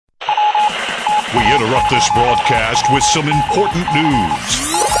We interrupt this broadcast with some important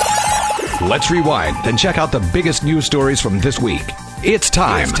news. Let's rewind and check out the biggest news stories from this week. It's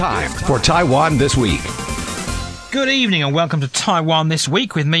time for Taiwan This Week. Good evening and welcome to Taiwan This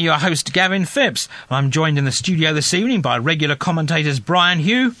Week with me, your host, Gavin Phipps. I'm joined in the studio this evening by regular commentators Brian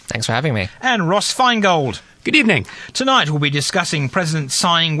Hugh. Thanks for having me. And Ross Feingold. Good evening. Tonight we'll be discussing President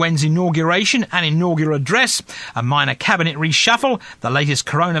Tsai Ing-wen's inauguration and inaugural address, a minor cabinet reshuffle, the latest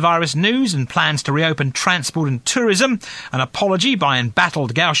coronavirus news and plans to reopen transport and tourism, an apology by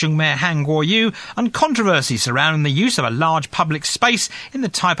embattled Kaohsiung Mayor Han Kuo-yu, and controversy surrounding the use of a large public space in the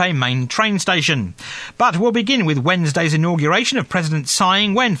Taipei main train station. But we'll begin with Wednesday's inauguration of President Tsai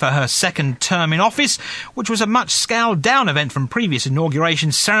Ing-wen for her second term in office, which was a much scaled-down event from previous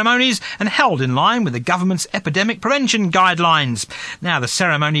inauguration ceremonies and held in line with the government's epidemic prevention guidelines. Now, the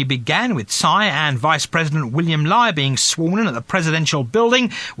ceremony began with Tsai and Vice President William Lai being sworn in at the presidential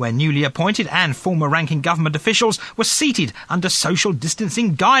building, where newly appointed and former ranking government officials were seated under social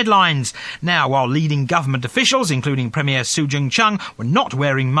distancing guidelines. Now, while leading government officials, including Premier Su Jung-chung, were not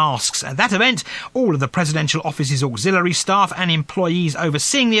wearing masks at that event, all of the presidential office's auxiliary staff and employees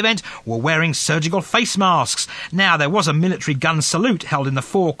overseeing the event were wearing surgical face masks. Now, there was a military gun salute held in the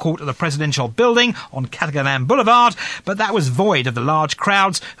forecourt of the presidential building on Katagan Boulevard, but that was void of the large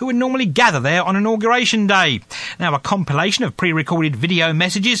crowds who would normally gather there on Inauguration Day. Now, a compilation of pre-recorded video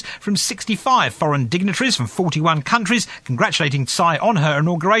messages from 65 foreign dignitaries from 41 countries congratulating Tsai on her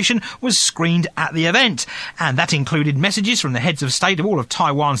inauguration was screened at the event, and that included messages from the heads of state of all of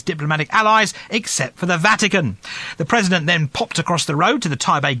Taiwan's diplomatic allies except for the Vatican. The President then popped across the road to the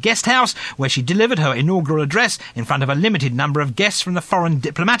Taipei Guest House, where she delivered her inaugural address in front of a limited number of guests from the Foreign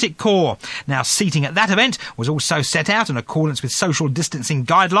Diplomatic Corps. Now, seating at that event was also set out in accordance with social distancing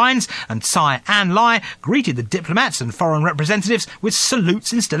guidelines, and Tsai and Lai greeted the diplomats and foreign representatives with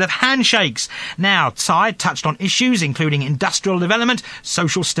salutes instead of handshakes. Now, Tsai touched on issues including industrial development,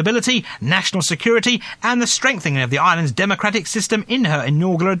 social stability, national security, and the strengthening of the island's democratic system in her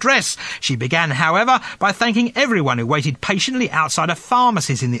inaugural address. She began, however, by thanking everyone who waited patiently outside of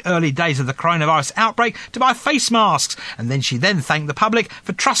pharmacies in the early days of the coronavirus outbreak to buy face masks, and she then thanked the public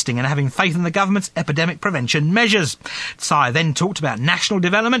for trusting and having faith in the government's epidemic prevention measures. Tsai then talked about national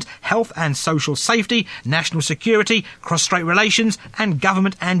development, health and social safety, national security, cross-strait relations, and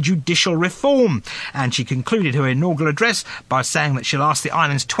government and judicial reform. And she concluded her inaugural address by saying that she'll ask the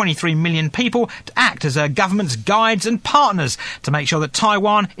island's 23 million people to act as her government's guides and partners to make sure that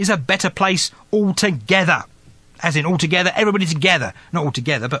Taiwan is a better place altogether. As in altogether, everybody together. Not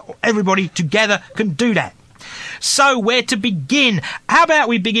altogether, but everybody together can do that. So, where to begin? How about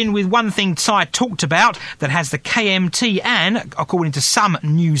we begin with one thing Tsai talked about that has the KMT and, according to some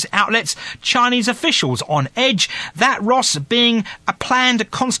news outlets, Chinese officials on edge, that, Ross, being a planned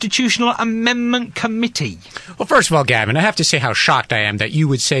constitutional amendment committee. Well, first of all, Gavin, I have to say how shocked I am that you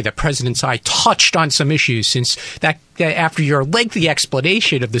would say that President Tsai touched on some issues, since that after your lengthy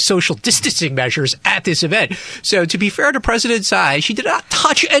explanation of the social distancing measures at this event. So, to be fair to President Tsai, she did not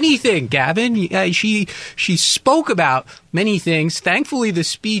touch anything, Gavin. She spoke about many things. Thankfully, the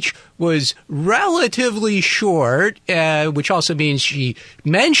speech was relatively short, which also means she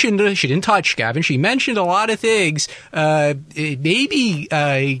didn't touch, Gavin, she mentioned a lot of things, maybe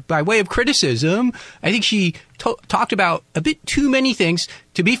by way of criticism. I think she talked about a bit too many things.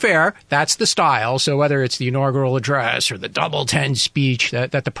 To be fair, that's the style. So whether it's the inaugural address or the double 10 speech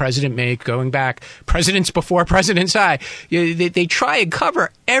that the president made, going back presidents before President Tsai, they try and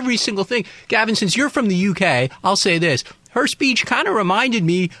cover every single thing. Gavin, since you're from the UK, I'll say this. Her speech kind of reminded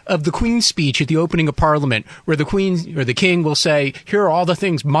me of the Queen's speech at the opening of Parliament, where the Queen or the King will say, "Here are all the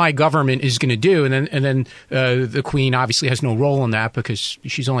things my government is going to do," and then the Queen obviously has no role in that because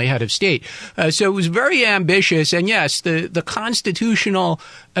she's only head of state. So it was very ambitious, and yes, the constitutional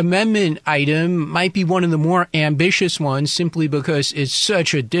amendment item might be one of the more ambitious ones, simply because it's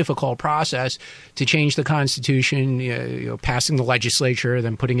such a difficult process to change the Constitution, passing the legislature,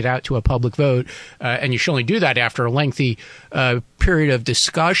 then putting it out to a public vote, and you should only do that after a lengthy period of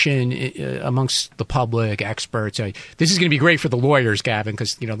discussion amongst the public, experts. This is going to be great for the lawyers, Gavin,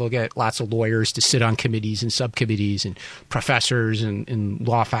 because they'll get lots of lawyers to sit on committees and subcommittees, and professors and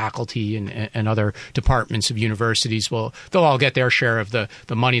law faculty and other departments of universities. Well, they'll all get their share of the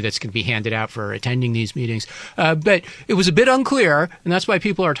money that's going to be handed out for attending these meetings. But it was a bit unclear, and that's why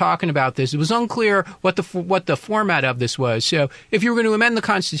people are talking about this. It was unclear what the format of this was. So if you were going to amend the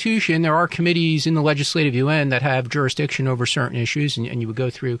Constitution, there are committees in the Legislative Yuan that have jurisdiction over certain issues, and you would go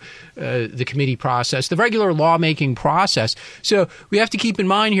through the committee process, the regular lawmaking process. So we have to keep in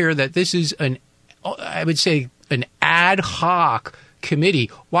mind here that this is an ad hoc committee.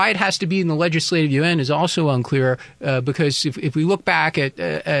 Why it has to be in the legislative yuan is also unclear, because if we look back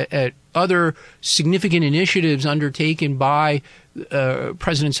at other significant initiatives undertaken by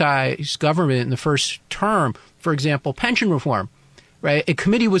President Tsai's government in the first term, for example, pension reform, right? A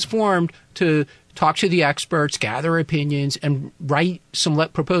committee was formed to talk to the experts, gather opinions, and write some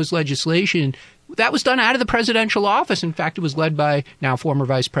proposed legislation. That was done out of the presidential office. In fact, it was led by now former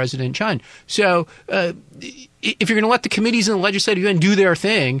Vice President Chun. So if you're going to let the committees in the legislative yuan do their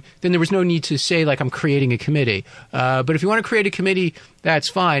thing, then there was no need to say, like, I'm creating a committee. But if you want to create a committee, that's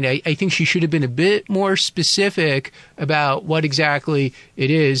fine. I think she should have been a bit more specific about what exactly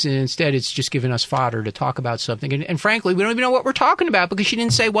it is, and instead it's just given us fodder to talk about something. And frankly, we don't even know what we're talking about because she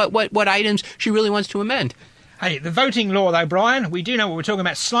didn't say what items she really wants to amend. Hey, the voting law, though, Brian, we do know what we're talking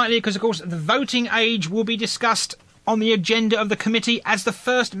about slightly because, of course, the voting age will be discussed on the agenda of the committee as the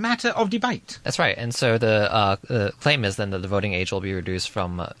first matter of debate. That's right. And so the claim is then that the voting age will be reduced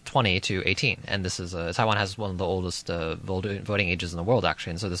from 20 to 18. And this is Taiwan has one of the oldest voting ages in the world,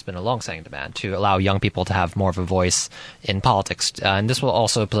 actually. And so there's been a long-standing demand to allow young people to have more of a voice in politics. And this will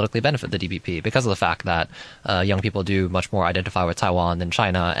also politically benefit the DPP because of the fact that young people do much more identify with Taiwan than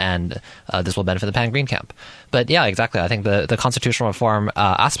China, and this will benefit the Pan-Green camp. But yeah, exactly. I think the constitutional reform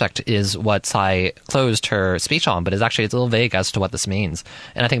aspect is what Tsai closed her speech on, but it's a little vague as to what this means.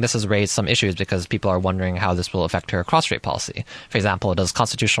 And I think this has raised some issues because people are wondering how this will affect her cross-strait policy. For example, does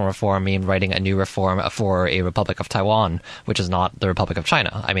constitutional reform mean writing a new reform for a Republic of Taiwan, which is not the Republic of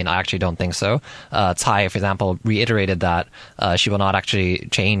China? I mean, I actually don't think so. Tsai, for example, reiterated that she will not actually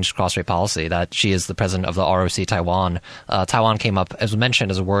change cross-strait policy, that she is the president of the ROC Taiwan. Taiwan came up, as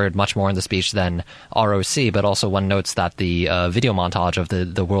mentioned, as a word much more in the speech than ROC, but also one notes that the video montage of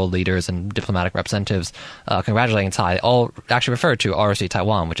the world leaders and diplomatic representatives congratulating Tsai all actually refer to ROC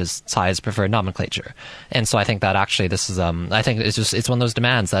Taiwan, which is Tsai's preferred nomenclature. And so I think that actually this is, I think it's one of those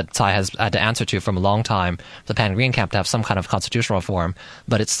demands that Tsai has had to answer to from a long time, the Pan-Green camp, to have some kind of constitutional reform,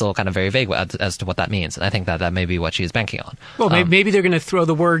 but it's still kind of very vague as to what that means. And I think that may be what she's banking on. Well, maybe they're going to throw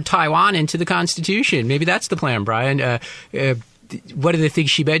the word Taiwan into the Constitution. Maybe that's the plan, Brian. One of the things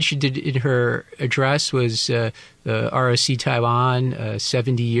she mentioned in her address was the ROC Taiwan,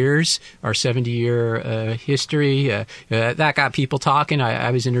 70 years, our 70-year history. That got people talking.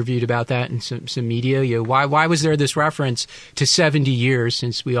 I was interviewed about that in some media. Why was there this reference to 70 years,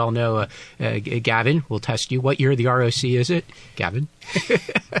 since we all know, Gavin, we'll test you. What year of the ROC is it, Gavin?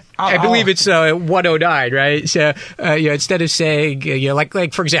 I believe it's 109, right? So, instead of saying,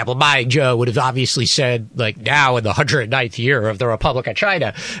 like for example, my Joe would have obviously said, like, now in the 109th year of the Republic of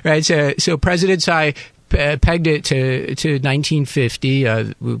China, right? So President Tsai pegged it to 1950.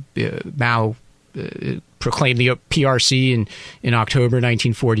 Mao proclaimed the PRC in October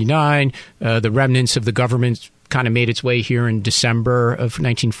 1949. The remnants of the government kind of made its way here in December of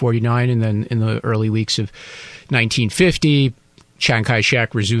 1949, and then in the early weeks of 1950. Chiang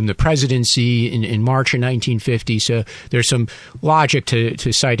Kai-shek resumed the presidency in March of 1950. So there's some logic to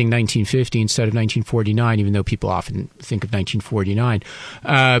citing 1950 instead of 1949, even though people often think of 1949.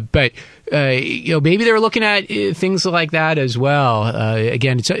 But maybe they're looking at things like that as well.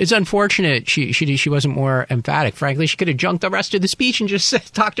 Again, it's unfortunate she wasn't more emphatic. Frankly, she could have junked the rest of the speech and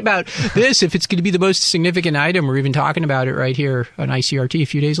just talked about this. If it's going to be the most significant item, we're even talking about it right here on ICRT a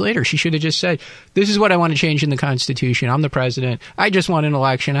few days later. She should have just said, this is what I want to change in the Constitution. I'm the president. I just won an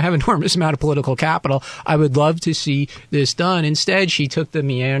election. I have an enormous amount of political capital. I would love to see this done. Instead, she took the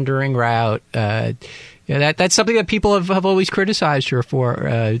meandering route. That's something that people have always criticized her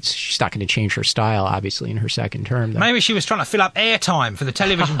for. She's not going to change her style, obviously, in her second term, though. Maybe she was trying to fill up airtime for the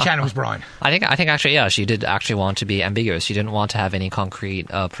television channels, Brian. I think actually, yeah, she did actually want to be ambiguous. She didn't want to have any concrete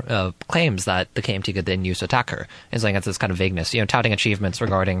claims that the KMT could then use to attack her. It's like it's this kind of vagueness. Touting achievements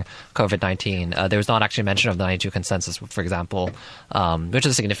regarding COVID-19. There was not actually mention of the 92 consensus, for example, which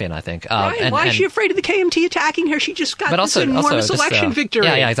is significant, I think. Why is she afraid of the KMT attacking her? She just got this enormous election victory.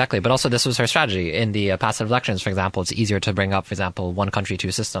 Yeah, exactly. But also, this was her strategy in the past elections. For example, it's easier to bring up, for example, one country,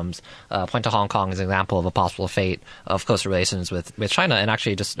 two systems. Point to Hong Kong as an example of a possible fate of close relations with China, and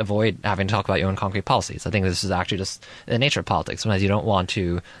actually just avoid having to talk about your own concrete policies. I think this is actually just the nature of politics. Sometimes you don't want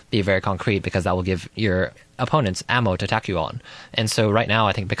to be very concrete because that will give your opponents ammo to attack you on. And so right now,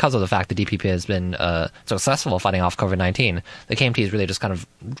 I think because of the fact the DPP has been successful fighting off COVID-19, the KMT is really just kind of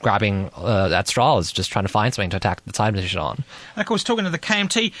grabbing at straws, just trying to find something to attack the side position on. And of course, talking to the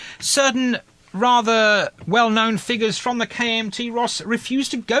KMT, certain rather well-known figures from the KMT, Ross,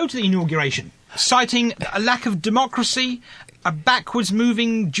 refused to go to the inauguration, citing a lack of democracy a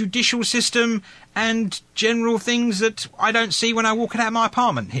backwards-moving judicial system and general things that I don't see when I walk out of my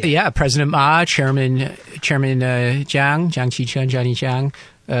apartment here. Yeah, President Ma, Chairman Jiang Qichen, Johnny Jiang,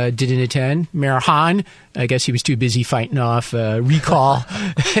 didn't attend. Mayor Han, I guess he was too busy fighting off recall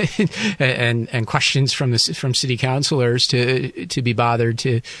and questions from city councilors to be bothered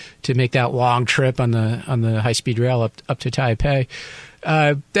to make that long trip on the high-speed rail up to Taipei.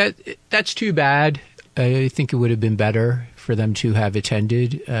 That's too bad. I think it would have been better for them to have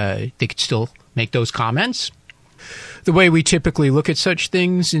attended. They could still make those comments. The way we typically look at such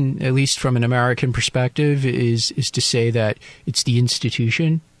things, and at least from an American perspective, is to say that it's the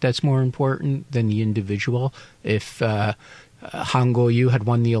institution that's more important than the individual. If Han Kuo-yu had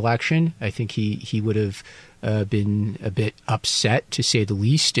won the election, I think he would have been a bit upset, to say the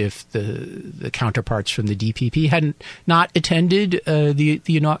least, if the counterparts from the DPP hadn't not attended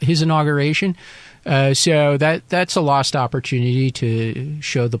his inauguration. So that's a lost opportunity to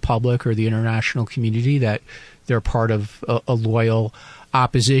show the public or the international community that they're part of a loyal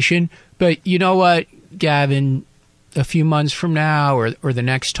opposition. But you know what, Gavin? A few months from now, or the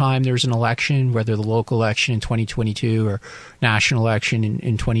next time there's an election, whether the local election in 2022 or national election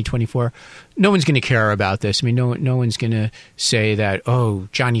in 2024, no one's going to care about this. I mean, no one's going to say that, oh,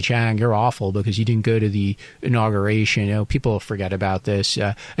 Johnny Chang, you're awful because you didn't go to the inauguration. You know, people will forget about this.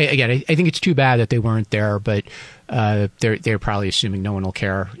 Again, I think it's too bad that they weren't there, but they're probably assuming no one will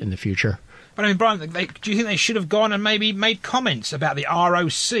care in the future. But I mean, Brian, do you think they should have gone and maybe made comments about the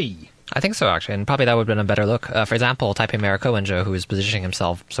ROC? I think so, actually, and probably that would have been a better look. For example, Taipei Mayor Ko Wen-je, who was positioning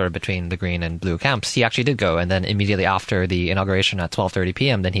himself sort of between the green and blue camps, he actually did go, and then immediately after the inauguration at 12:30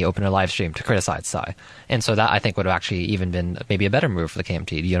 p.m., then he opened a live stream to criticize Tsai. And so that, I think, would have actually even been maybe a better move for the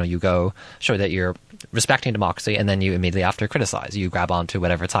KMT. You know, you go, show that you're respecting democracy, and then you immediately after criticize. You grab onto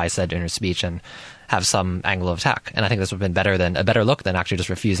whatever Tsai said in her speech and have some angle of attack. And I think this would have been a better look than actually just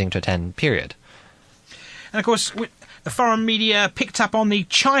refusing to attend, period. And of course, the foreign media picked up on the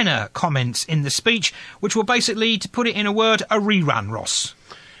China comments in the speech, which were basically, to put it in a word, a rerun, Ross.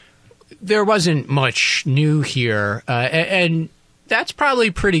 There wasn't much new here, and that's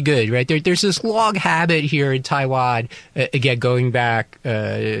probably pretty good, right? There's this long habit here in Taiwan, again, going back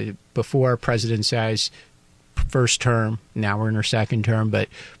before President Tsai's first term. Now we're in her second term, but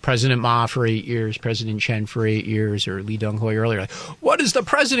President Ma for 8 years, President Chen for 8 years, or Lee Deng-hui earlier. Like, what is the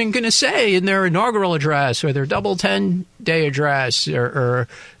president going to say in their inaugural address or their double 10-day address or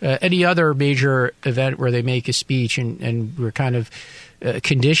any other major event where they make a speech? And we're kind of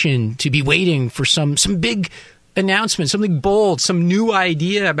conditioned to be waiting for some big announcement, something bold, some new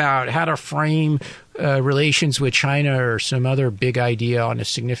idea about how to frame relations with China or some other big idea on a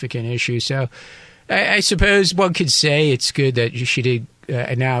significant issue. So I suppose one could say it's good that she did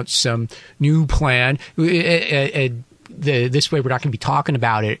announce some new plan. This way we're not going to be talking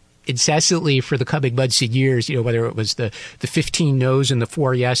about it incessantly for the coming months and years, you know, whether it was the 15 no's and the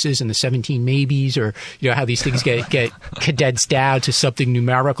 4 yeses and the 17 maybes, or, you know, how these things get condensed down to something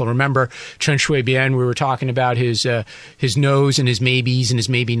numerical. Remember Chen Shui-bian, we were talking about his no's and his maybes and his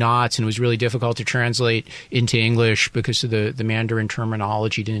maybe nots, and it was really difficult to translate into English because of the Mandarin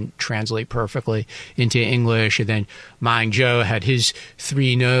terminology didn't translate perfectly into English. And then Ma Ying-jeou had his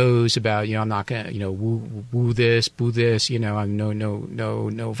 3 no's about, you know, I'm not going to, you know, woo this, boo this, you know,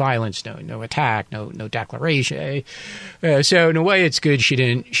 no violence, no attack, no declaration. So in a way, it's good she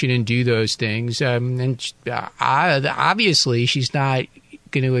didn't do those things. And obviously, she's not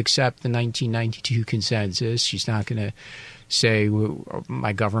going to accept the 1992 consensus. She's not going to say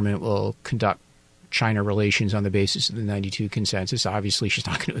my government will conduct China relations on the basis of the 92 consensus. Obviously, she's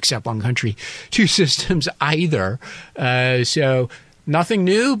not going to accept one country, two systems either. So nothing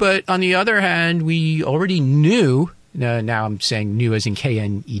new. But on the other hand, we already knew. Now I'm saying new as in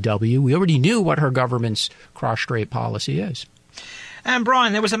KNEW. We already knew what her government's cross-strait policy is. And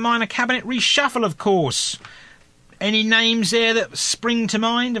Brian, there was a minor cabinet reshuffle, of course. Any names there that spring to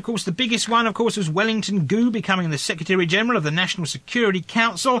mind? Of course, the biggest one, of course, was Wellington Gu becoming the Secretary-General of the National Security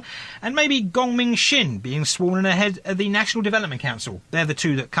Council, and maybe Gongming Shin being sworn in ahead of the National Development Council. They're the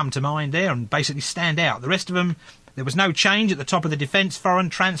two that come to mind there and basically stand out. The rest of them, there was no change at the top of the Defence, Foreign,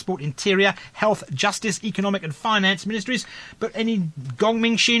 Transport, Interior, Health, Justice, Economic and Finance ministries. But any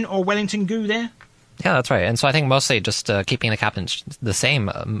Gongming Shin or Wellington Gu there? Yeah, that's right. And so I think mostly just keeping the cabinet the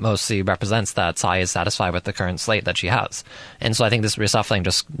same mostly represents that Tsai is satisfied with the current slate that she has. And so I think this reshuffling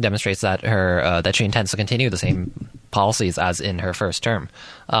just demonstrates that that she intends to continue the same policies as in her first term.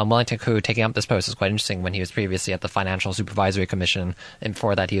 Wellington Koo taking up this post is quite interesting when he was previously at the Financial Supervisory Commission, and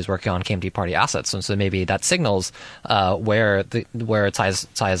before that he was working on KMT party assets. And so maybe that signals where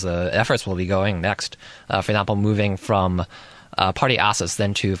Tsai's efforts will be going next. For example, moving from party assets,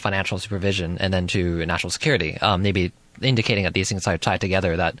 then to financial supervision, and then to national security. Maybe indicating that these things are tied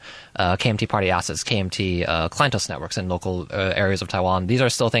together, that KMT party assets, KMT clienteling networks in local areas of Taiwan, these are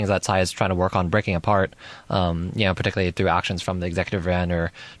still things that Tsai is trying to work on breaking apart, particularly through actions from the executive branch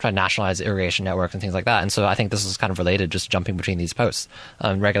or trying to nationalize irrigation networks and things like that. And so I think this is kind of related, just jumping between these posts.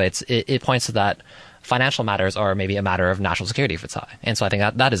 It points to that financial matters are maybe a matter of national security for Tsai. And so I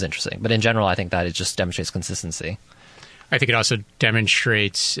think that is interesting. But in general, I think that it just demonstrates consistency. I think it also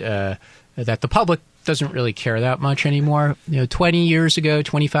demonstrates that the public doesn't really care that much anymore. 20 years ago,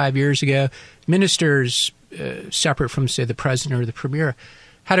 25 years ago, ministers, separate from, say, the president or the premier,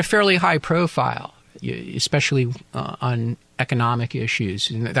 had a fairly high profile, especially on economic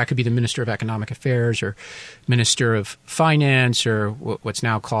issues. And that could be the Minister of Economic Affairs or Minister of Finance or what's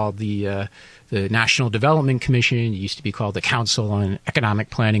now called the National Development Commission. It used to be called the Council on Economic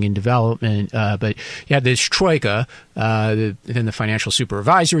Planning and Development. But you had this troika. Then the Financial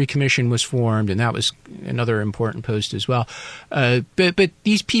Supervisory Commission was formed, and that was another important post as well. But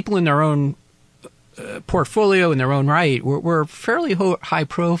these people in their own portfolio in their own right were fairly high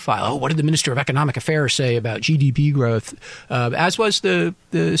profile. What did the Minister of Economic Affairs say about GDP growth? As was the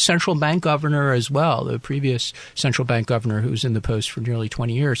central bank governor as well, the previous central bank governor who was in the post for nearly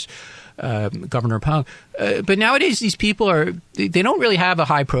 20 years, Governor Peng. But nowadays these people they don't really have a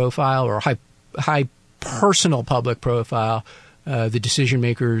high profile or high personal public profile. The decision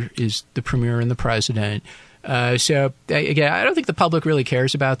maker is the premier and the president. So, again, I don't think the public really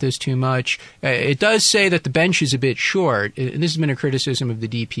cares about this too much. It does say that the bench is a bit short, and this has been a criticism of the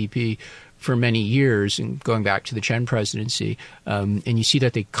DPP for many years, and going back to the Chen presidency. And you see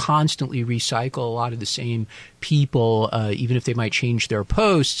that they constantly recycle a lot of the same people, even if they might change their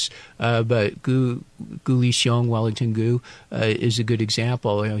posts. But Gu Li-xiong, Wellington Gu, is a good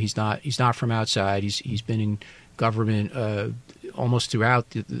example. He's not from outside. He's been in government almost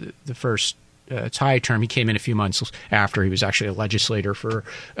throughout the first Tsai term. He came in a few months after. He was actually a legislator for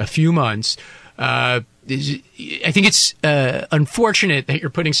a few months. I think it's unfortunate that you're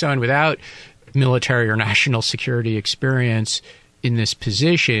putting someone without military or national security experience in this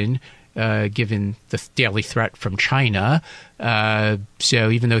position, given the daily threat from China. So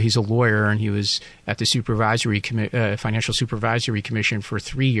even though he's a lawyer and he was at the Financial Supervisory Commission for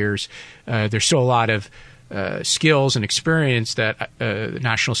 3 years, there's still a lot of skills and experience that the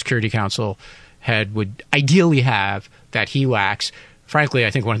National Security Council head would ideally have that he lacks. Frankly,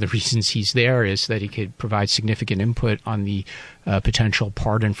 I think one of the reasons he's there is that he could provide significant input on the potential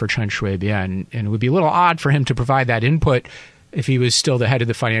pardon for Chen Shui-bian. And it would be a little odd for him to provide that input if he was still the head of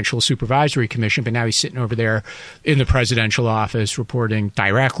the Financial Supervisory Commission, but now he's sitting over there in the presidential office reporting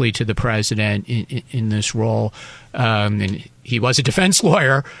directly to the president in this role. And he was a defense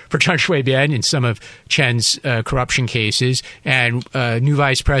lawyer for Chen Shui-bian in some of Chen's corruption cases. And new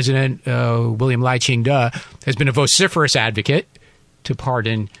Vice President William Lai Ching-te has been a vociferous advocate to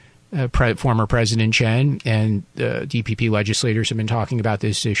pardon former President Chen, and DPP legislators have been talking about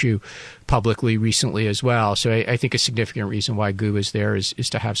this issue publicly recently as well. So I think a significant reason why Gu is there is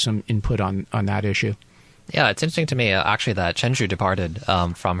to have some input on that issue. Yeah, it's interesting to me, actually, that Chen Shu departed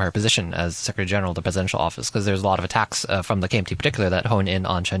from her position as Secretary General of the presidential office, because there's a lot of attacks from the KMT in particular that hone in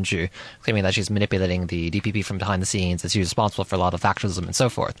on Chen Shu, claiming that she's manipulating the DPP from behind the scenes, that she's responsible for a lot of factionalism and so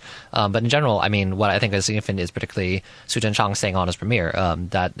forth. But in general, I mean, what I think is significant is particularly Su Zhenchang staying on as premier.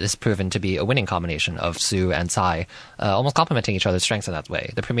 That is proven to be a winning combination of Su and Tsai, almost complementing each other's strengths in that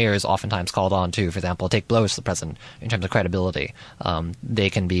way. The premier is oftentimes called on to, for example, take blows to the president in terms of credibility. They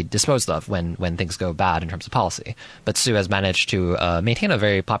can be disposed of when things go bad in terms of policy. But Su has managed to maintain a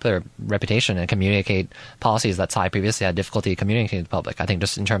very popular reputation and communicate policies that Tsai previously had difficulty communicating to the public. I think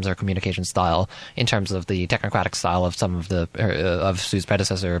just in terms of her communication style, in terms of the technocratic style of some of of Su's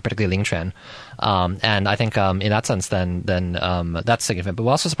predecessor, particularly Ling Quan. And I think in that sense, then that's significant. But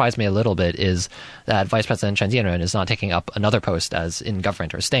what also surprised me a little bit is that Vice President Chen Jianren is not taking up another post as in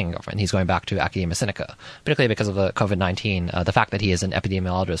government or staying in government. He's going back to Academia Sinica, particularly because of the COVID-19, the fact that he is an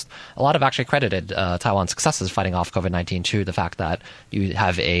epidemiologist. A lot of actually credited Taiwan's successes fighting off COVID-19 to the fact that you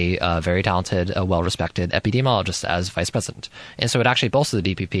have a very talented, well-respected epidemiologist as vice president. And so it actually bolstered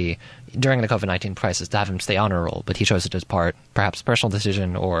the DPP during the COVID-19 crisis to have him stay on a role, but he chose to depart, perhaps personal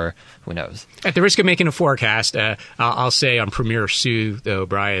decision or who knows. At the risk of making a forecast, I'll say on Premier Su, though,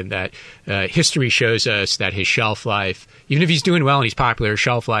 Brian, that history shows us that his shelf life, even if he's doing well and he's popular, his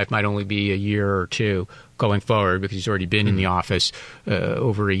shelf life might only be a year or two. going forward because he's already been in the office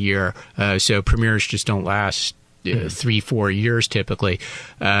over a year. So premiers just don't last 3-4 years typically.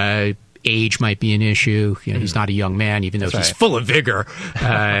 Age might be an issue. He's not a young man, even though he's full of vigor.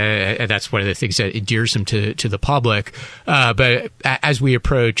 And that's one of the things that endears him to the public. But as we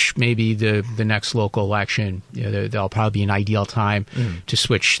approach maybe the next local election, there'll probably be an ideal time to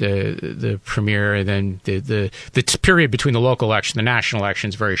switch the premier. And then the period between the local election and the national election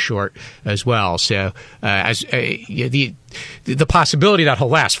is very short as well. So the possibility that he'll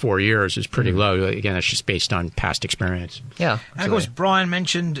last 4 years is pretty low. Again, that's just based on past experience. Yeah. And of course, Brian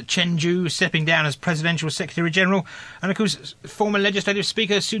mentioned Chen Ju stepping down as Presidential Secretary General. And of course, former Legislative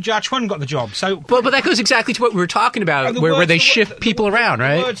Speaker Su Jia-chun got the job. So, but that goes exactly to what we were talking about, where they shift people around,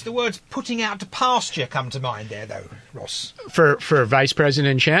 right? The words putting out to pasture come to mind there, though, Ross. For Vice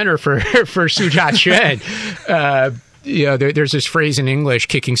President Chen or for Su Jia-chun? There's this phrase in English,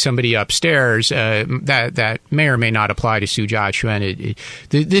 kicking somebody upstairs, that may or may not apply to Su Jia-chun.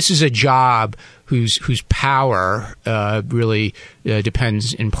 This is a job whose power really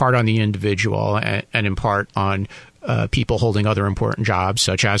depends in part on the individual and in part on people holding other important jobs,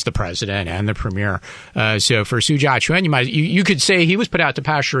 such as the president and the premier. So for Su Jia-chun, you could say he was put out to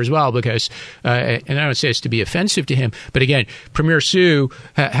pasture as well, because, and I don't say this to be offensive to him, but again, Premier Su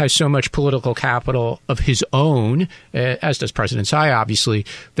has so much political capital of his own, as does President Tsai, obviously,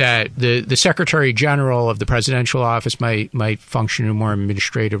 that the Secretary General of the presidential office might function in a more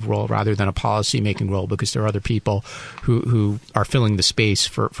administrative role rather than a policy-making role, because there are other people who are filling the space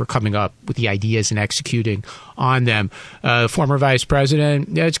for coming up with the ideas and executing on them. Former vice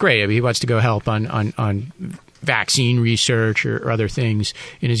president, it's great. I mean, he wants to go help on vaccine research or other things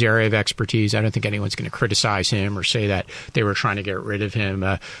in his area of expertise. I don't think anyone's going to criticize him or say that they were trying to get rid of him.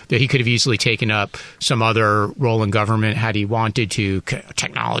 That he could have easily taken up some other role in government had he wanted to,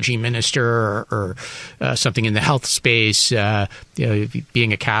 technology minister or something in the health space.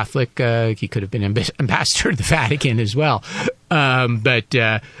 Being a Catholic, he could have been ambassador to the Vatican as well. But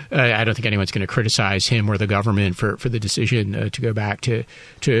I don't think anyone's going to criticize him or the government for the decision to go back to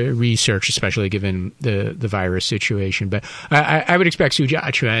research, especially given the virus situation. But I would expect Su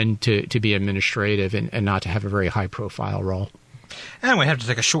Jia-chun to be administrative and not to have a very high-profile role. And we have to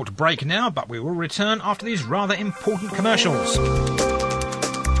take a short break now, but we will return after these rather important commercials.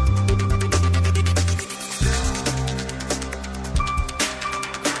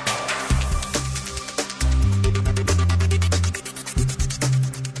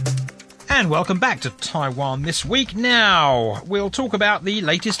 And welcome back to Taiwan This Week. Now, we'll talk about the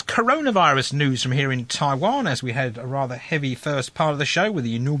latest coronavirus news from here in Taiwan, as we had a rather heavy first part of the show with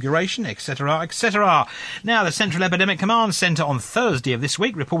the inauguration, etc., etc. Now, the Central Epidemic Command Centre on Thursday of this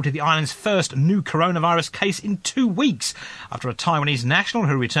week reported the island's first new coronavirus case in 2 weeks, after a Taiwanese national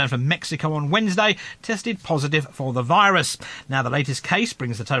who returned from Mexico on Wednesday tested positive for the virus. Now, the latest case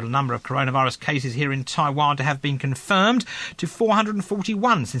brings the total number of coronavirus cases here in Taiwan to have been confirmed to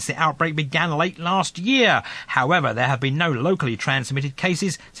 441 since the outbreak began late last year. However, there have been no locally transmitted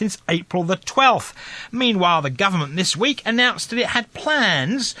cases since April the 12th. Meanwhile, the government this week announced that it had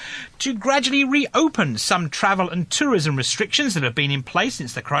plans to gradually reopen some travel and tourism restrictions that have been in place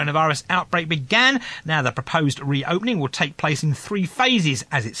since the coronavirus outbreak began. Now, the proposed reopening will take place in 3 phases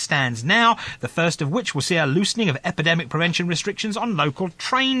as it stands now, the first of which will see a loosening of epidemic prevention restrictions on local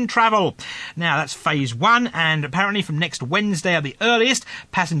train travel. Now, that's phase 1, and apparently from next Wednesday at the earliest,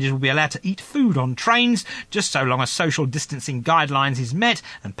 passengers will be allowed to eat food on trains, just so long as social distancing guidelines is met,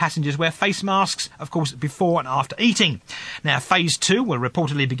 and passengers wear face masks, of course, before and after eating. Now, phase 2 will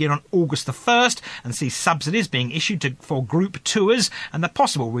reportedly begin on August the 1st and see subsidies being issued for group tours and the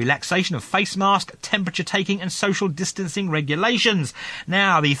possible relaxation of face mask, temperature taking and social distancing regulations.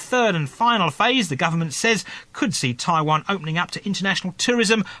 Now, the third and final phase, the government says, could see Taiwan opening up to international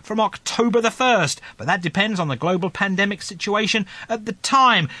tourism from October the 1st, but that depends on the global pandemic situation at the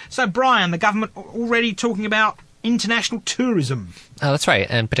time. So, Brian, the government already talking about international tourism. That's right,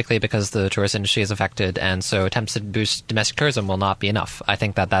 and particularly because the tourist industry is affected, and so attempts to boost domestic tourism will not be enough. I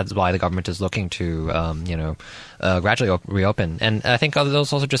think that's why the government is looking to, gradually reopen. And I think there's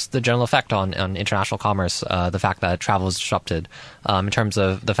also just the general effect on international commerce, the fact that travel is disrupted, in terms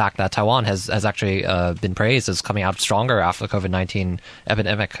of the fact that Taiwan has actually been praised as coming out stronger after the COVID-19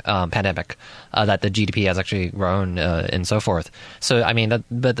 pandemic, that the GDP has actually grown and so forth. So, I mean,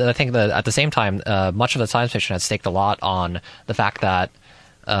 but I think that at the same time, much of the science fiction has staked a lot on the fact that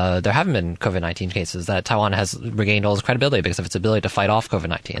there haven't been COVID-19 cases, that Taiwan has regained all its credibility because of its ability to fight off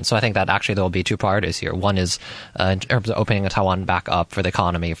COVID-19. So I think that actually there will be two priorities here. One is in terms of opening Taiwan back up for the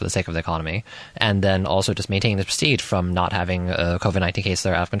economy, for the sake of the economy, and then also just maintaining the prestige from not having a COVID-19 case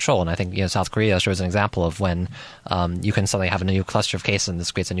that are out of control. And I think South Korea shows an example of when you can suddenly have a new cluster of cases, and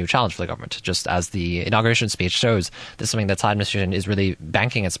this creates a new challenge for the government. Just as the inauguration speech shows, this is something that Tsai administration is really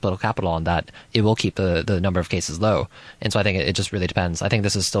banking its political capital on, that it will keep the number of cases low. And so I think it just really depends. I think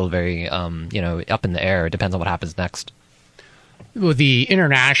this is still very, up in the air. It depends on what happens next. Well, the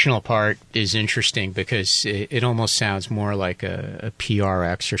international part is interesting because it almost sounds more like a PR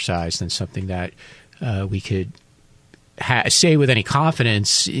exercise than something that we could say with any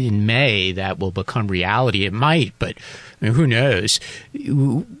confidence in May that will become reality. It might, but I mean, who knows?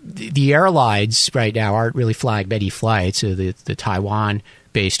 The airlines right now aren't really flying many flights. So the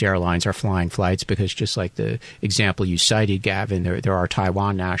Taiwan-based airlines are flying flights because, just like the example you cited, Gavin, there are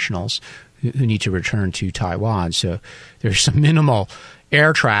Taiwan nationals who need to return to Taiwan. So there's some minimal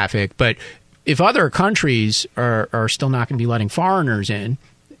air traffic. But if other countries are still not going to be letting foreigners in,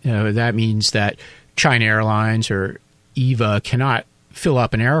 that means that China Airlines or EVA cannot fill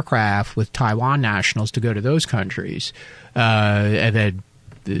up an aircraft with Taiwan nationals to go to those countries. And then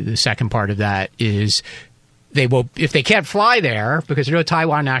the second part of that is they will, if they can't fly there, because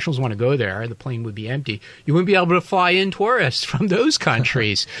Taiwan nationals want to go there, the plane would be empty. You wouldn't be able to fly in tourists from those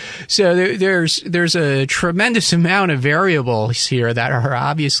countries. So there's a tremendous amount of variables here that are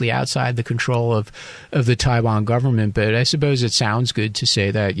obviously outside the control of the Taiwan government. But I suppose it sounds good to say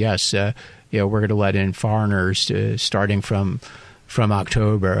that, yes, we're going to let in foreigners starting from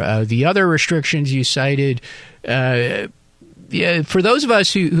October. The other restrictions you cited, for those of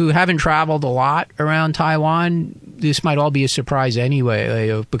us who haven't traveled a lot around Taiwan, this might all be a surprise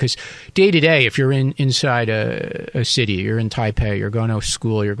anyway, because day to day, if you're inside a city, you're in Taipei, you're going to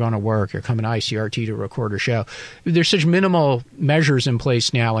school, you're going to work, you're coming to ICRT to record a show, there's such minimal measures in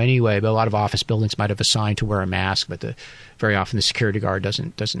place now anyway, but a lot of office buildings might have a sign to wear a mask, but very often the security guard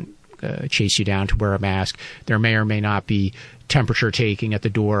doesn't chase you down to wear a mask. There may or may not be temperature taking at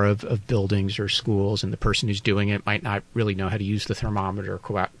the door of buildings or schools, and the person who's doing it might not really know how to use the thermometer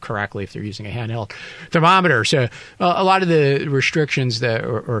correctly if they're using a handheld thermometer. So a lot of the restrictions that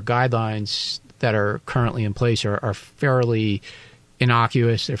or guidelines that are currently in place are fairly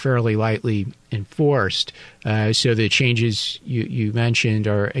innocuous. They're fairly lightly enforced. So the changes you mentioned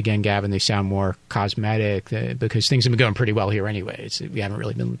are, again, Gavin, they sound more cosmetic because things have been going pretty well here anyway. We haven't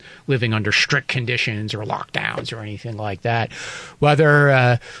really been living under strict conditions or lockdowns or anything like that.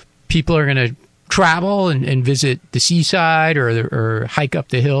 Whether people are going to travel and visit the seaside or hike up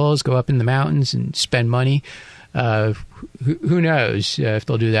the hills, go up in the mountains and spend money, who knows if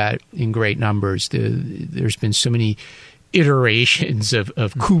they'll do that in great numbers. There's been so many iterations of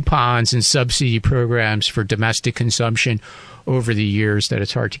coupons and subsidy programs for domestic consumption over the years that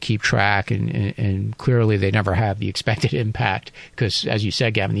it's hard to keep track, and clearly they never have the expected impact because, as you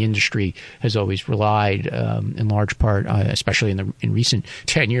said, Gavin, the industry has always relied in large part, especially in recent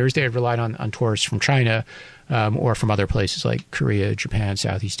 10 years, they have relied on tourists from China or from other places like Korea, Japan,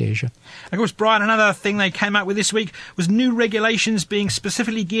 Southeast Asia. Of course, Brian, another thing they came out with this week was new regulations being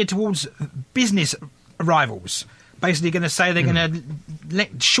specifically geared towards business arrivals. Basically going to say they're going to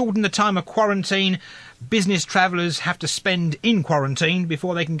shorten the time of quarantine. Business travellers have to spend in quarantine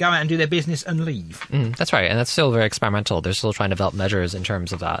before they can go out and do their business and leave. That's right, and that's still very experimental. They're still trying to develop measures in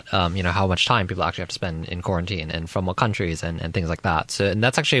terms of that, how much time people actually have to spend in quarantine and from what countries and things like that. So, and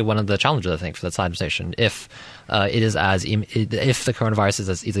that's actually one of the challenges, I think, for the Tsai administration. If if the coronavirus is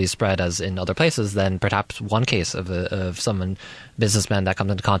as easily spread as in other places, then perhaps one case of someone, businessman that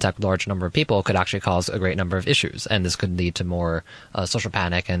comes into contact with a large number of people could actually cause a great number of issues, and this could lead to more social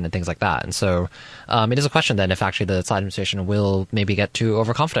panic and things like that. And so it is a question then if actually the Tsai administration will maybe get too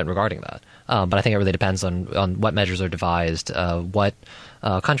overconfident regarding that. But I think it really depends on what measures are devised, what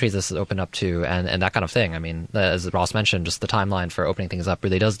countries this is open up to, and that kind of thing. I mean, as Ross mentioned, just the timeline for opening things up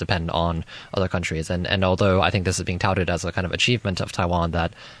really does depend on other countries. And although I think this is being touted as a kind of achievement of Taiwan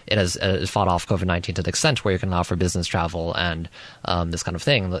that it has fought off COVID-19 to the extent where you can allow for business travel and this kind of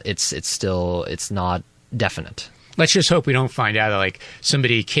thing, it's not definite. Let's just hope we don't find out that, like,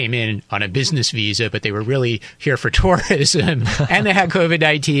 somebody came in on a business visa, but they were really here for tourism, and they had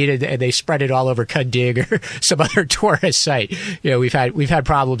COVID-19, and they spread it all over Kundig or some other tourist site. We've had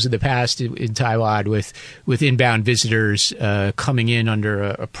problems in the past in Taiwan with inbound visitors coming in under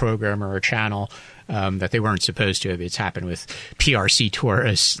a program or a channel that they weren't supposed to. It's happened with PRC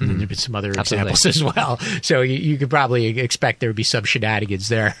tourists, and there have been some other examples as well. So you could probably expect there would be some shenanigans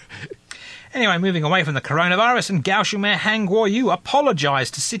there. Anyway, moving away from the coronavirus, and Kaohsiung Mayor Han Kuo-yu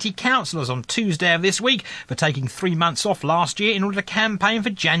apologised to city councillors on Tuesday of this week for taking 3 months off last year in order to campaign for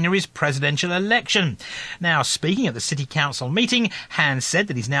January's presidential election. Now, speaking at the city council meeting, Han said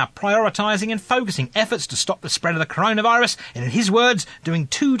that he's now prioritising and focusing efforts to stop the spread of the coronavirus, and in his words, doing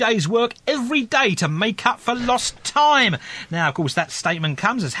 2 days' work every day to make up for lost time. Now, of course, that statement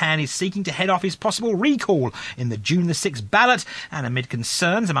comes as Han is seeking to head off his possible recall in the June the 6th ballot, and amid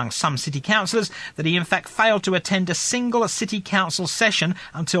concerns among some city councillors that he in fact failed to attend a single city council session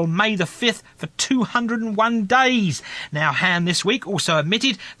until May the 5th for 201 days. Now, Han this week also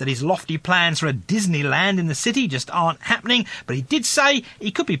admitted that his lofty plans for a Disneyland in the city just aren't happening, but he did say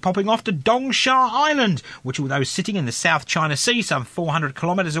he could be popping off to Dongsha Island, which, although sitting in the South China Sea some 400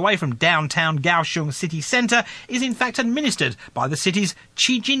 kilometres away from downtown Kaohsiung city centre, is in fact administered by the city's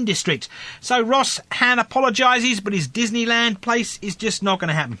Chijin district. So, Ross, Han apologises, but his Disneyland place is just not going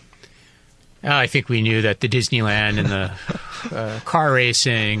to happen. I think we knew that the Disneyland and the car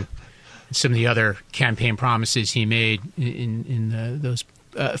racing and some of the other campaign promises he made in those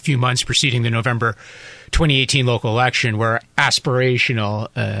few months preceding the November 2018 local election were aspirational.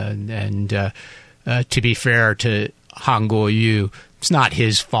 And to be fair to Han Kuo-yu, it's not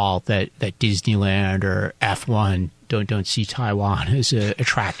his fault that Disneyland or F1 don't see Taiwan as an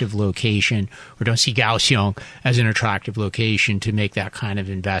attractive location, or don't see Kaohsiung as an attractive location to make that kind of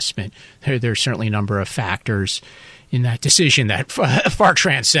investment. There's certainly a number of factors in that decision that far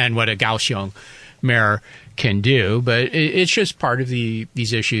transcend what a Kaohsiung mayor can do, but it's just part of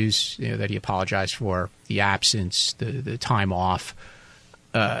these issues that he apologized for, the absence, the time off.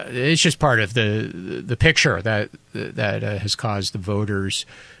 It's just part of the picture that has caused the voters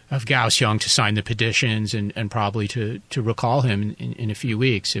of Kaohsiung to sign the petitions and probably to recall him in a few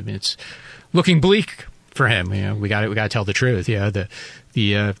weeks. I mean, it's looking bleak for him. We got to tell the truth.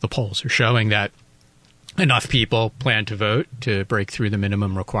 The polls are showing that enough people plan to vote to break through the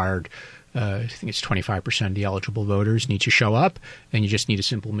minimum required. I think it's 25% of the eligible voters need to show up, and you just need a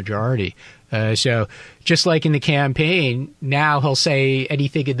simple majority. So just like in the campaign, now he'll say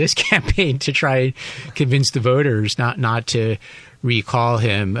anything in this campaign to try and convince the voters not to recall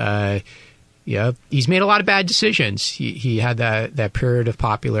him. He's made a lot of bad decisions. He had that period of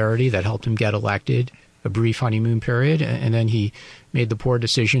popularity that helped him get elected, a brief honeymoon period, and then he made the poor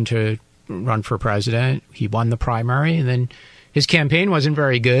decision to run for president. He won the primary, and then his campaign wasn't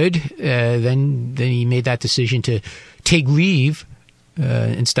very good. Then he made that decision to take leave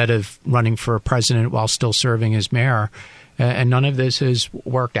instead of running for president while still serving as mayor. And none of this has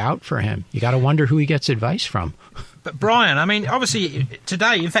worked out for him. You got to wonder who he gets advice from. But Brian, I mean, obviously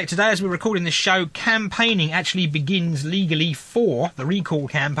today as we're recording this show, campaigning actually begins legally for the recall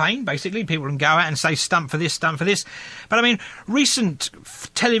campaign. Basically, people can go out and say stump for this, stump for this. But I mean, recent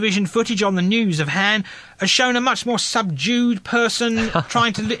television footage on the news of Han has shown a much more subdued person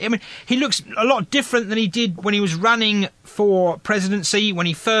trying to... I mean, he looks a lot different than he did when he was running for presidency, when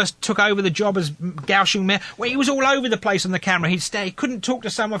he first took over the job as Kaohsiung mayor, where he was all over the place on the camera. He couldn't talk to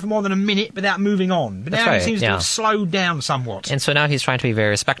someone for more than a minute without moving on. But now he seems to have slowed down somewhat. And so now he's trying to be very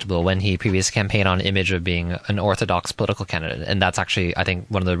respectable when he previously campaigned on an image of being an orthodox political candidate. And that's actually, I think,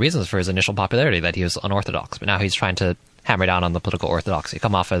 one of the reasons for his initial popularity, that he was unorthodox. But now he's trying to hammer down on the political orthodoxy,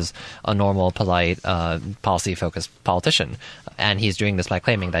 come off as a normal, polite, policy-focused politician. And he's doing this by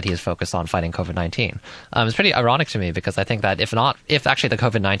claiming that he is focused on fighting COVID-19. It's pretty ironic to me, because I think that if actually the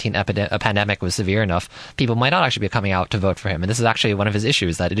COVID-19 pandemic was severe enough, people might not actually be coming out to vote for him. And this is actually one of his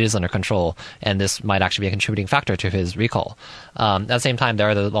issues, that it is under control, and this might actually be a contributing factor to his recall. At the same time, there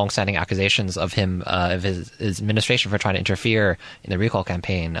are the long-standing accusations of him, of his administration, for trying to interfere in the recall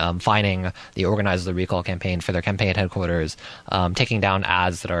campaign, fining the organizers of the recall campaign for their campaign headquarters, taking down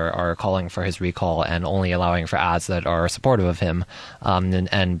ads that are calling for his recall and only allowing for ads that are supportive of him,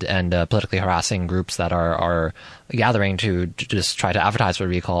 and politically harassing groups that are gathering to just try to advertise for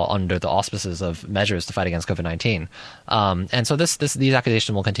recall under the auspices of measures to fight against COVID-19. And so these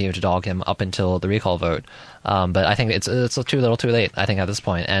accusations will continue to dog him up until the recall vote. But I think it's too little too late, I think, at this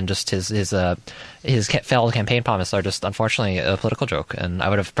point. And just his failed campaign promise are just, unfortunately, a political joke. And I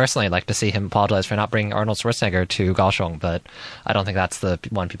would have personally liked to see him apologize for not bringing Arnold Schwarzenegger to Kaohsiung, but I don't think that's the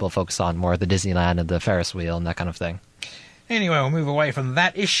one people focus on, more the Disneyland and the Ferris wheel and that kind of thing. Anyway, we'll move away from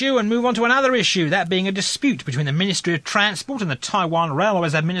that issue and move on to another issue, that being a dispute between the Ministry of Transport and the Taiwan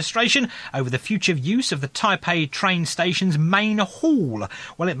Railways Administration over the future use of the Taipei train station's main hall.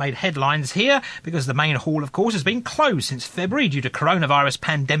 Well, it made headlines here because the main hall, of course, has been closed since February due to coronavirus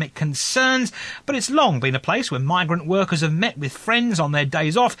pandemic concerns, but it's long been a place where migrant workers have met with friends on their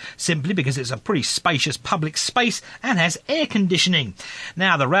days off simply because it's a pretty spacious public space and has air conditioning.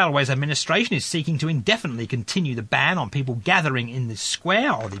 Now, the Railways Administration is seeking to indefinitely continue the ban on people gathering in the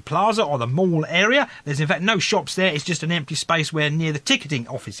square or the plaza or the mall area. There's in fact no shops there, it's just an empty space where near the ticketing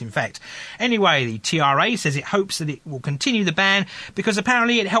office, in fact. Anyway, the TRA says it hopes that it will continue the ban because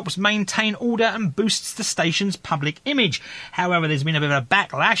apparently it helps maintain order and boosts the station's public image. However, there's been a bit of a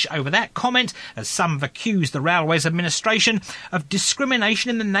backlash over that comment as some have accused the Railways Administration of discrimination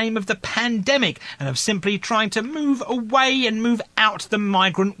in the name of the pandemic and of simply trying to move away and move out the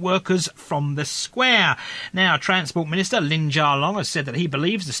migrant workers from the square. Now, Transport Minister Lin Jialong has said that he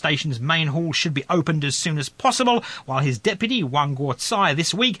believes the station's main hall should be opened as soon as possible, while his deputy Han Kuo-yu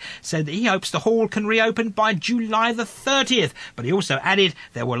this week said that he hopes the hall can reopen by July the 30th, but he also added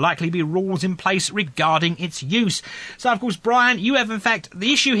there will likely be rules in place regarding its use. So, of course, Brian, you have in fact,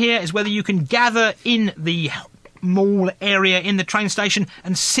 the issue here is whether you can gather in the mall area in the train station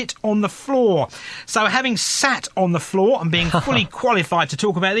and sit on the floor. So having sat on the floor and being fully qualified to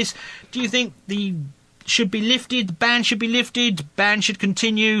talk about this, do you think the should be lifted, ban should be lifted, ban should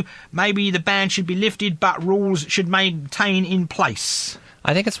continue, maybe the ban should be lifted but rules should maintain in place?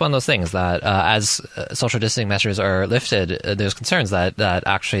 I think it's one of those things that as social distancing measures are lifted, there's concerns that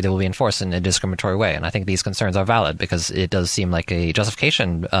actually they will be enforced in a discriminatory way. And I think these concerns are valid because it does seem like a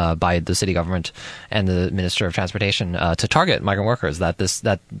justification by the city government and the Minister of Transportation to target migrant workers,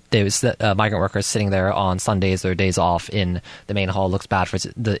 that migrant workers sitting there on Sundays or days off in the main hall looks bad for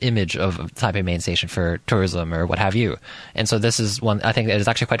the image of Taipei main station for tourism or what have you. And so this is one, I think it is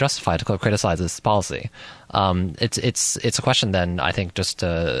actually quite justified to criticize this policy. It's a question then, I think, just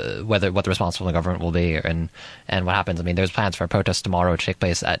what the response from the government will be and what happens. I mean, there's plans for a protest tomorrow to take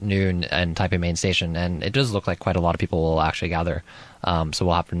place at noon in Taipei main station, and it does look like quite a lot of people will actually gather. So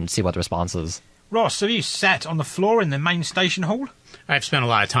we'll have to see what the response is. Ross, have you sat on the floor in the main station hall? I've spent a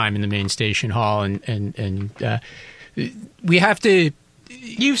lot of time in the main station hall, and we have to...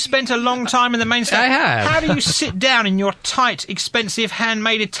 You've spent a long time in the main station. I have. How do you sit down in your tight, expensive,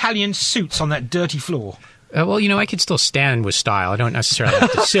 handmade Italian suits on that dirty floor? Well, I could still stand with style. I don't necessarily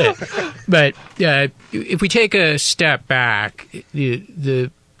have to sit. But if we take a step back,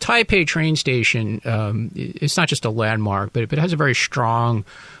 the Taipei train station, it's not just a landmark, but it has a very strong,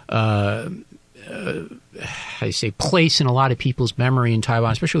 place in a lot of people's memory in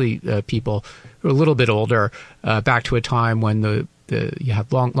Taiwan, especially people who are a little bit older, back to a time when you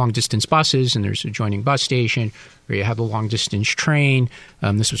have long distance buses and there's an adjoining bus station, or you have a long distance train.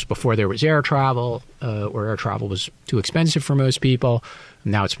 This was before there was air travel, or air travel was too expensive for most people.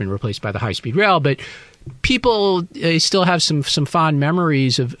 Now it's been replaced by the high speed rail, but people still have some fond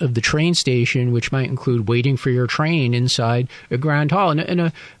memories of the train station, which might include waiting for your train inside a grand hall.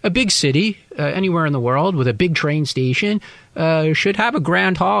 And a big city, anywhere in the world with a big train station, should have a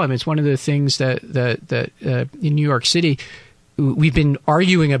grand hall. I mean, it's one of the things that in New York City we've been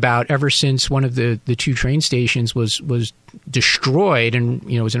arguing about ever since one of the two train stations was destroyed, and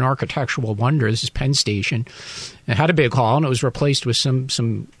it was an architectural wonder. This is Penn Station. It had a big hall, and it was replaced with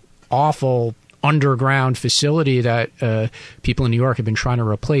some awful underground facility that people in New York have been trying to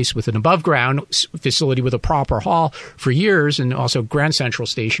replace with an above-ground facility with a proper hall for years. And also Grand Central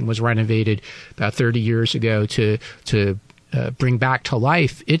Station was renovated about 30 years ago to bring back to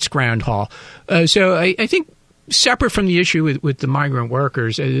life its grand hall. So I think separate from the issue with the migrant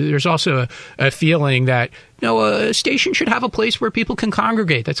workers, there's also a feeling that a station should have a place where people can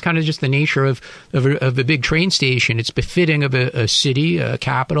congregate. That's kind of just the nature of a big train station. It's befitting of a city, a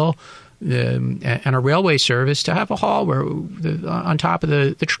capital, and a railway service to have a hall where on top of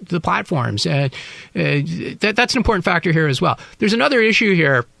the platforms. That's an important factor here as well. There's another issue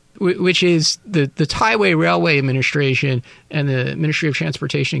here, which is the Taipei Railway Administration and the Ministry of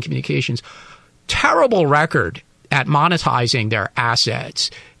Transportation and Communications. Terrible record at monetizing their assets.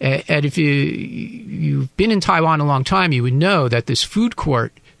 And if you've been in Taiwan a long time, you would know that this food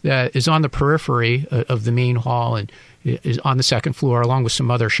court that is on the periphery of the main hall and is on the second floor, along with some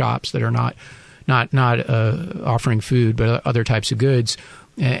other shops that are not offering food but other types of goods.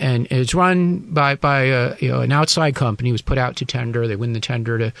 And it's run by an outside company who was put out to tender. They win the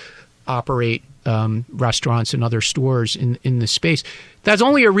tender to operate restaurants and other stores in the space. That's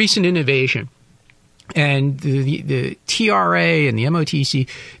only a recent innovation. And the TRA and the MOTC,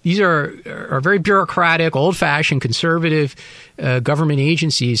 these are very bureaucratic, old-fashioned, conservative government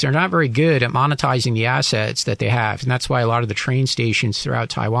agencies. They're not very good at monetizing the assets that they have. And that's why a lot of the train stations throughout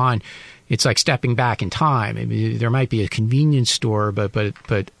Taiwan, it's like stepping back in time. I mean, there might be a convenience store, but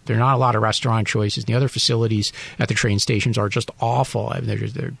there are not a lot of restaurant choices. The other facilities at the train stations are just awful. I mean,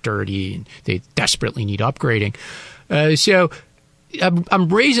 they're dirty, and they desperately need upgrading. So I'm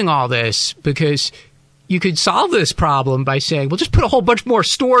raising all this because you could solve this problem by saying, well, just put a whole bunch more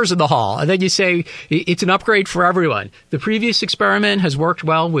stores in the hall. And then you say it's an upgrade for everyone. The previous experiment has worked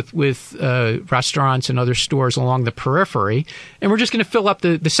well with restaurants and other stores along the periphery. And we're just going to fill up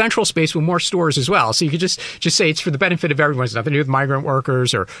the central space with more stores as well. So you could just say it's for the benefit of everyone. It's nothing to do with migrant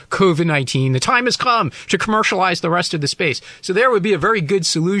workers or COVID-19. The time has come to commercialize the rest of the space. So there would be a very good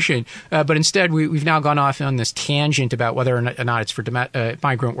solution. But instead, we've now gone off on this tangent about whether or not it's for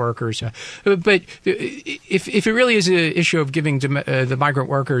migrant workers. But if it really is an issue of giving the migrant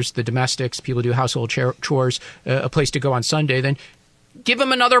workers, the domestics, people who do household chores, a place to go on Sunday, then give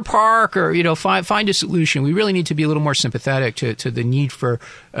them another park or, find a solution. We really need to be a little more sympathetic to the need for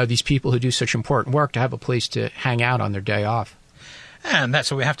these people who do such important work to have a place to hang out on their day off. And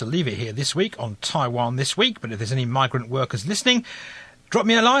that's where we have to leave it here this week on Taiwan This Week. But if there's any migrant workers listening, drop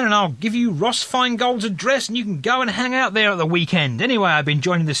me a line and I'll give you Ross Feingold's address and you can go and hang out there at the weekend. Anyway, I've been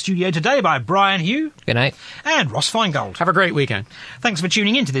joined in the studio today by Brian Hugh. Good night. And Ross Feingold. Have a great weekend. Thanks for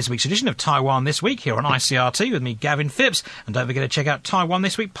tuning in to this week's edition of Taiwan This Week here on ICRT with me, Gavin Phipps. And don't forget to check out Taiwan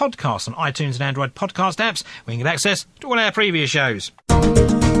This Week podcast on iTunes and Android podcast apps where you can get access to all our previous shows.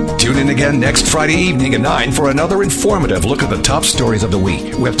 Tune in again next Friday evening at 9 for another informative look at the top stories of the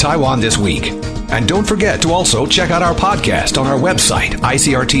week with Taiwan This Week. And don't forget to also check out our podcast on our website,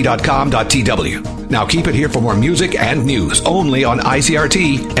 icrt.com.tw. Now keep it here for more music and news only on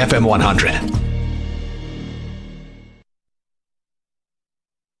ICRT FM 100.